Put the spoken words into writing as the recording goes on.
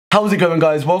How's it going,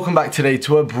 guys? Welcome back today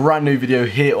to a brand new video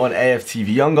here on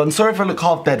AFTV Young Gunz. Sorry if I look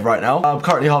half dead right now. I'm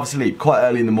currently half asleep, quite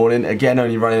early in the morning. Again,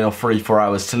 only running off 3-4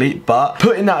 hours sleep. But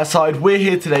putting that aside, we're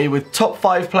here today with top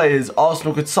 5 players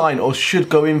Arsenal could sign or should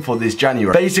go in for this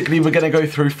January. Basically, we're going to go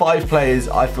through 5 players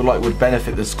I feel like would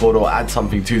benefit the squad or add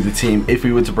something to the team if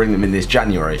we were to bring them in this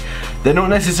January. They're not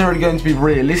necessarily going to be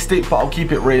realistic, but I'll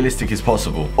keep it realistic as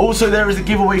possible. Also, there is a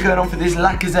giveaway going on for this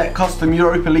Lacazette custom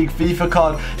Europa League FIFA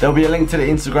card. There'll be a link to the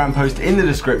Instagram post in the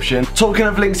description. Talking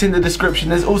of links in the description,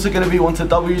 there's also going to be one to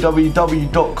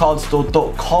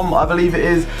www.cardstore.com, I believe it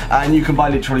is, and you can buy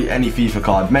literally any FIFA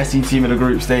card. Messi team in a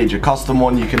group stage, a custom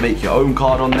one, you can make your own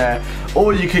card on there,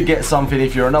 or you could get something,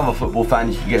 if you're another football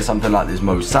fan, you can get something like this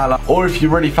Mo Salah, or if you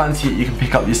really fancy it, you can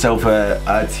pick up yourself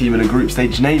a team in a group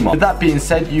stage Neymar. With that being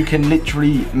said, you can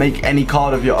literally make any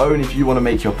card of your own. If you want to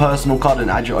make your personal card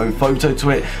and add your own photo to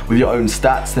it with your own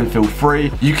stats, then feel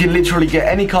free. You can literally get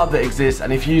any card that exists,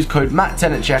 and if you use code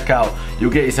MAT10 at checkout, you'll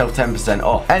get yourself 10%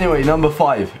 off. Anyway, number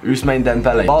 5, OUSMANE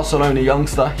Dembele. Barcelona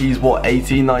youngster, he's what,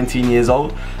 18, 19 years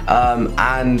old,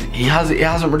 and it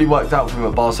hasn't really worked out for him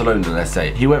at Barcelona, let's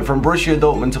say. He went from Borussia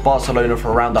Dortmund to Barcelona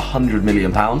for around £100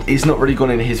 million. It's not really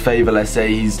gone in his favour, let's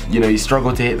say. He's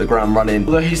struggled to hit the ground running,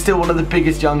 although he's still one of the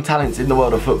biggest young talents in the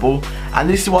world of football, and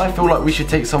this is why I feel like we should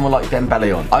take someone like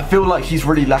Dembele on. I feel like he's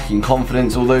really lacking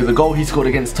confidence, although the goal he scored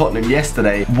against Tottenham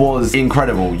yesterday was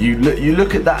incredible. You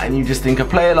look at that and you just think, a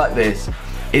player like this,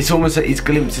 it's almost like these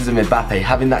glimpses of Mbappe,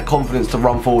 having that confidence to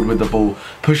run forward with the ball,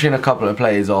 pushing a couple of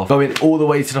players off, going all the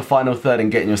way to the final third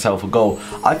and getting yourself a goal.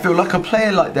 I feel like a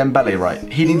player like Dembele, right,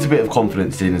 he needs a bit of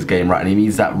confidence in his game, right, and he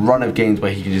needs that run of games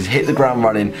where he can just hit the ground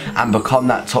running and become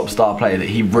that top star player that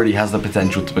he really has the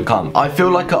potential to become. I feel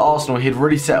like at Arsenal, he'd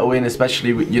really settle in,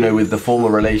 especially with the former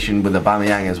relation with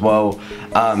Aubameyang as well.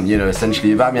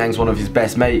 Essentially Aubameyang's one of his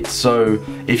best mates, so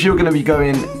if you're going to be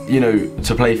going,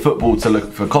 to play football to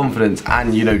look for confidence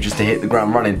and, just to hit the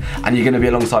ground running, and you're going to be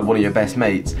alongside one of your best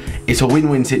mates, it's a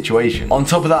win-win situation. On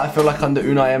top of that, I feel like under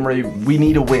Unai Emery, we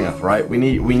need a winger, right? We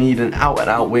need an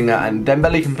out-and-out winger, and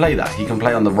Dembele can play that. He can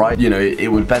play on the right.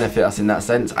 It would benefit us in that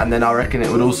sense, and then I reckon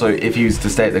it would also, if he was to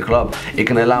stay at the club, it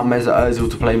can allow Mesut Ozil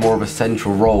to play more of a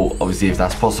central role, obviously if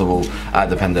that's possible,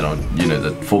 depending on,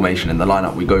 the formation and the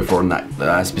lineup we go for on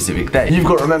that specific day. You've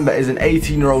got to remember, as an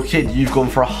 18-year-old kid, you've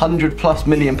gone for £100+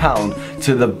 million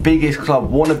to the biggest club,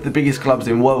 one of the biggest clubs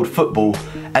in world football,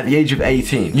 at the age of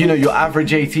 18. Your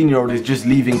average 18-year-old is just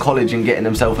leaving college and getting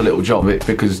himself a little job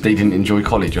because they didn't enjoy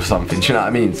college or something, do you know what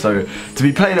I mean? So to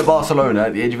be playing at Barcelona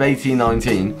at the age of 18,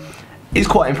 19 is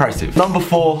quite impressive. Number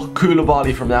 4,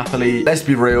 Koulibaly from Napoli. Let's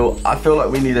be real, I feel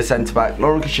like we need a centre-back.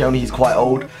 Laurent Koscielny, he's quite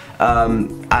old,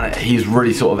 and he's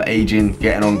really sort of aging,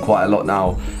 getting on quite a lot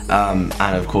now,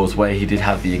 and of course where he did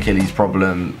have the Achilles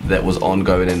problem that was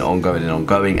ongoing,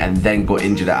 and then got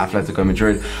injured at Atletico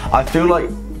Madrid. I feel like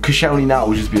Koscielny now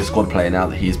will just be a squad player now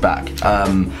that he's back.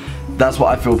 That's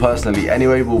what I feel personally.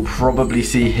 Anyway, we'll probably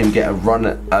see him get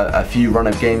a few run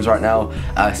of games right now,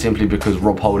 simply because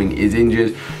Rob Holding is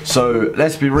injured. So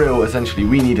let's be real, essentially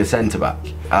we need a centre-back,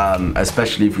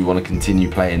 especially if we want to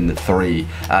continue playing the 3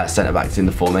 centre-backs in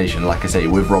the formation. Like I say,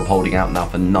 with Rob Holding out now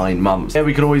for 9 months. Yeah,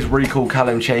 we could always recall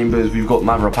Callum Chambers, we've got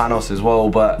Mavropanos as well,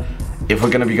 but if we're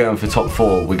going to be going for top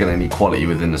 4, we're going to need quality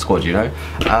within the squad,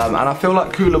 And I feel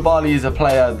like Koulibaly is a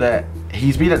player that,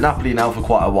 he's been at Napoli now for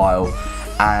quite a while,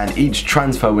 and each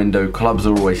transfer window, clubs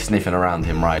are always sniffing around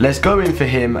him, right? Let's go in for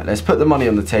him, let's put the money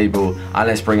on the table, and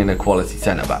let's bring in a quality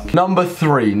centre-back. Number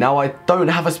 3, now I don't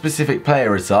have a specific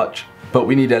player as such, but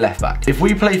we need a left back. If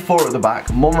we play 4 at the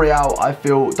back, Monreal, I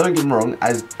feel, don't get me wrong,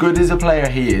 as good as a player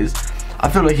he is, I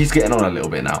feel like he's getting on a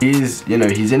little bit now. He's in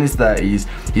his 30s,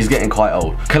 he's getting quite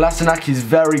old. Kolasinac is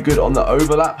very good on the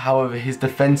overlap, however his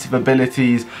defensive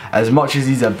abilities, as much as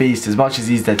he's a beast, as much as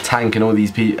he's the tank and all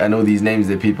these names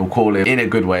that people call him, in a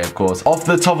good way of course. Off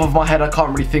the top of my head, I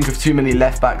can't really think of too many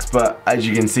left backs, but as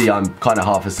you can see, I'm kind of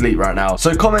half asleep right now.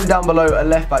 So comment down below a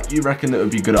left back you reckon that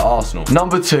would be good at Arsenal.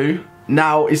 Number 2,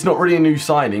 now, it's not really a new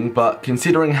signing, but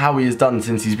considering how he has done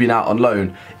since he's been out on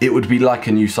loan, it would be like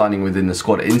a new signing within the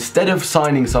squad. Instead of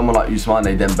signing someone like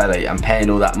OUSMANE Dembele and paying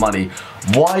all that money,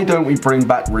 why don't we bring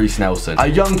back Reiss Nelson? A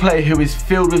young player who is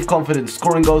filled with confidence,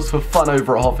 scoring goals for fun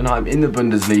over at Hoffenheim in the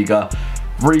Bundesliga.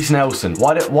 Reiss Nelson,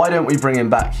 why don't we bring him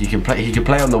back? He can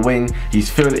play on the wing, he's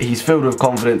filled with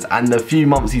confidence, and the few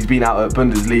months he's been out at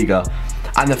Bundesliga,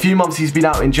 And the few months he's been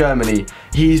out in Germany,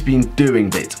 he's been doing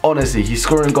bits. Honestly, he's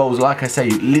scoring goals, like I say,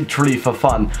 literally for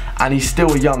fun, and he's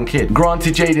still a young kid.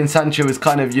 Granted, Jadon Sancho is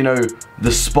kind of, you know,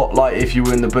 the spotlight if you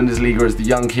were in the Bundesliga as the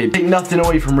young kid. Take nothing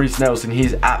away from Reiss Nelson,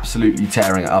 he's absolutely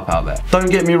tearing it up out there. Don't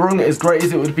get me wrong, as great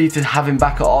as it would be to have him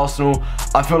back at Arsenal,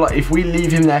 I feel like if we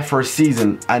leave him there for a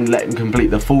season and let him complete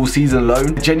the full season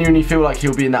loan, I genuinely feel like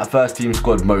he'll be in that first team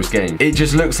squad most games. It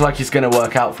just looks like it's going to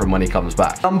work out for him when he comes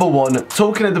back. Number one,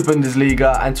 talking of the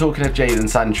Bundesliga and talking of Jadon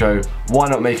Sancho, why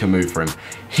not make a move for him?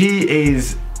 He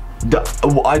is...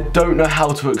 I don't know how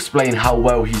to explain how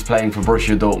well he's playing for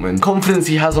Borussia Dortmund. Confidence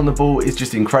he has on the ball is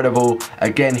just incredible.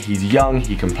 Again, he's young,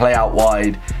 he can play out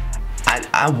wide.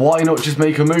 And why not just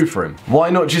make a move for him?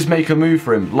 Why not just make a move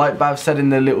for him? Like Bav said in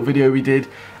the little video we did,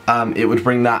 it would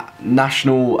bring that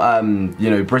national, you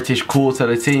know, British core to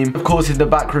the team. Of course, in the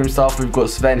backroom staff, we've got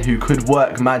Sven, who could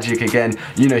work magic again.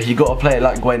 You know, he got a player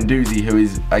like Guendouzi, who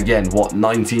is, again, what,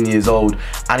 19 years old,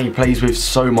 and he plays with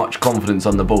so much confidence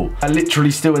on the ball. And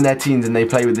literally still in their teens, and they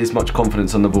play with this much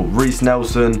confidence on the ball. Reiss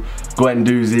Nelson,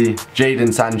 Guendouzi,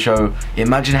 Jadon Sancho.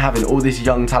 Imagine having all this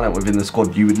young talent within the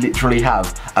squad. You would literally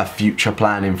have a future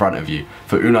plan in front of you.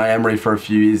 For Unai Emery for a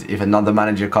few years, if another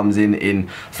manager comes in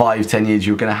 5-10 years,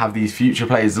 you're going to have these future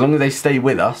players. As long as they stay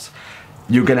with us,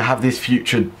 you're going to have this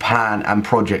future plan and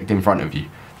project in front of you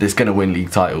that's going to win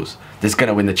league titles, that's going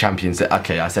to win the Champions League.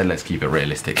 Okay, I said let's keep it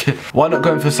realistic. Why not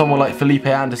going for someone like Felipe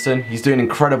Anderson? He's doing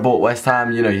incredible at West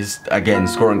Ham. You know, he's, again,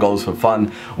 scoring goals for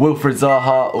fun. Wilfried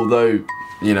Zaha, although,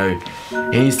 you know,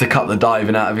 he needs to cut the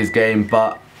diving out of his game,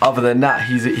 but other than that,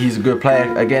 he's a good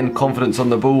player. Again, confidence on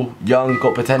the ball, young,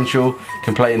 got potential,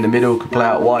 can play in the middle, can play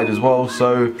out wide as well.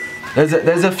 So there's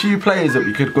a few players that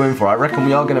we could go in for. I reckon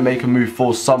we are going to make a move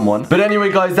for someone. But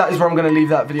anyway, guys, that is where I'm going to leave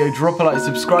that video. Drop a like,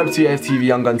 subscribe to AFTV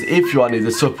Young Gunz if you are new.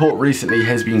 The support recently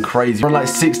has been crazy. We're on like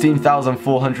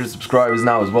 16,400 subscribers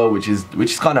now as well, which is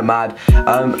kind of mad.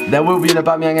 There will be an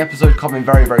Aubameyang episode coming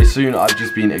very, very soon. I've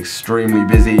just been extremely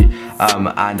busy,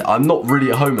 and I'm not really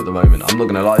at home at the moment. I'm not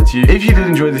going to lie to you. If you did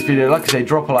enjoy this video, like I say,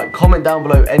 drop a like, comment down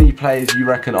below any players you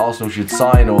reckon Arsenal should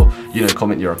sign, or, you know,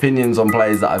 comment your opinions on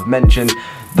players that I've mentioned.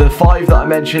 The 5 that I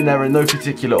mentioned, they're in no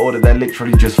particular order. They're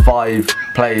literally just 5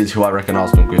 players who I reckon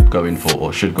Arsenal could go in for,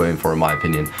 or should go in for, in my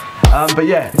opinion. But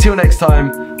yeah, until next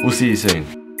time, we'll see you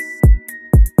soon.